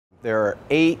There are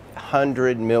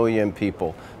 800 million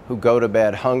people who go to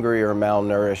bed hungry or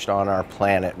malnourished on our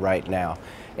planet right now,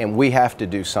 and we have to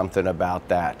do something about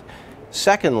that.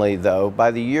 Secondly, though, by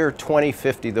the year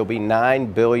 2050, there'll be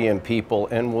 9 billion people,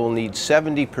 and we'll need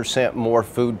 70% more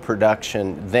food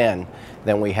production then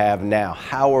than we have now.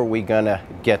 How are we going to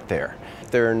get there?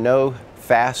 There are no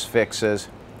fast fixes,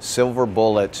 silver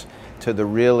bullets to the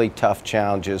really tough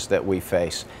challenges that we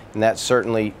face. And that's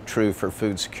certainly true for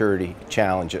food security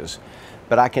challenges.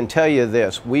 But I can tell you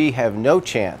this, we have no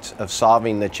chance of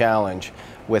solving the challenge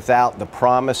without the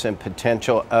promise and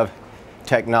potential of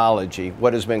technology,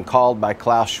 what has been called by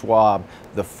Klaus Schwab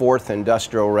the fourth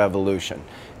industrial revolution.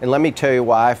 And let me tell you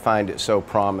why I find it so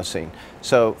promising.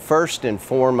 So first and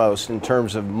foremost, in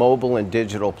terms of mobile and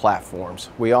digital platforms,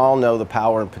 we all know the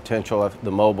power and potential of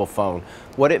the mobile phone.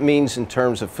 What it means in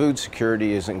terms of food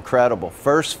security is incredible.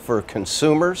 First, for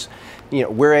consumers,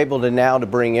 we're able to now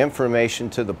bring information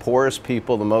to the poorest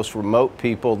people, the most remote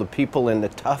people, the people in the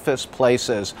toughest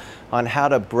places on how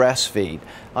to breastfeed,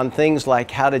 on things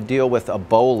like how to deal with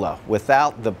Ebola.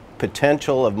 Without the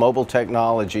potential of mobile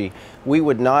technology, we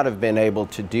would not have been able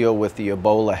to deal with the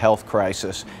Ebola health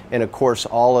crisis and, of course,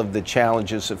 all of the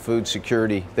challenges of food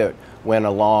security that went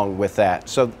along with that.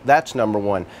 So that's number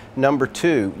one. Number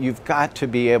two, you've got to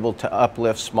be able to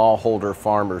uplift smallholder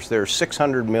farmers. There are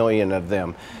 600 million of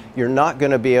them. You're not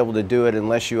going to be able to do it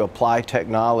unless you apply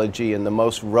technology in the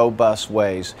most robust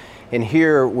ways. And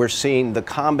here we're seeing the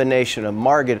combination of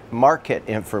market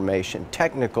information,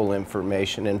 technical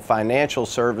information, and financial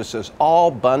services all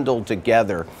bundled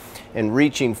together and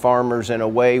reaching farmers in a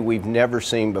way we've never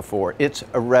seen before. It's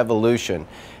a revolution.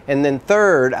 And then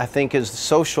third, I think, is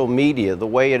social media, the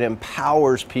way it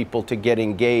empowers people to get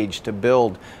engaged, to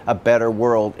build a better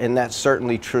world, and that's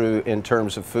certainly true in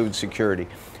terms of food security.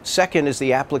 Second is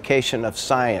the application of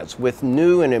science. With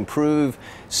new and improved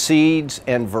seeds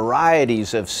and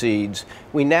varieties of seeds,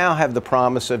 we now have the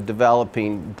promise of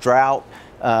developing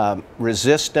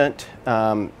drought-resistant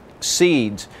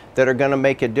seeds that are going to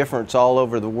make a difference all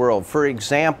over the world. For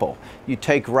example, you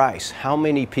take rice. How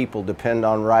many people depend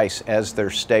on rice as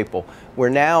their staple? We're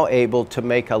now able to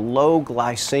make a low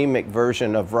glycemic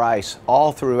version of rice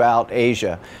all throughout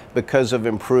Asia because of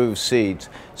improved seeds.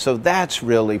 So that's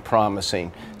really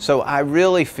promising. So I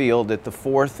really feel that the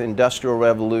fourth industrial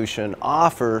revolution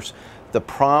offers the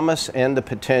promise and the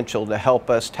potential to help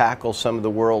us tackle some of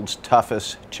the world's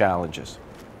toughest challenges.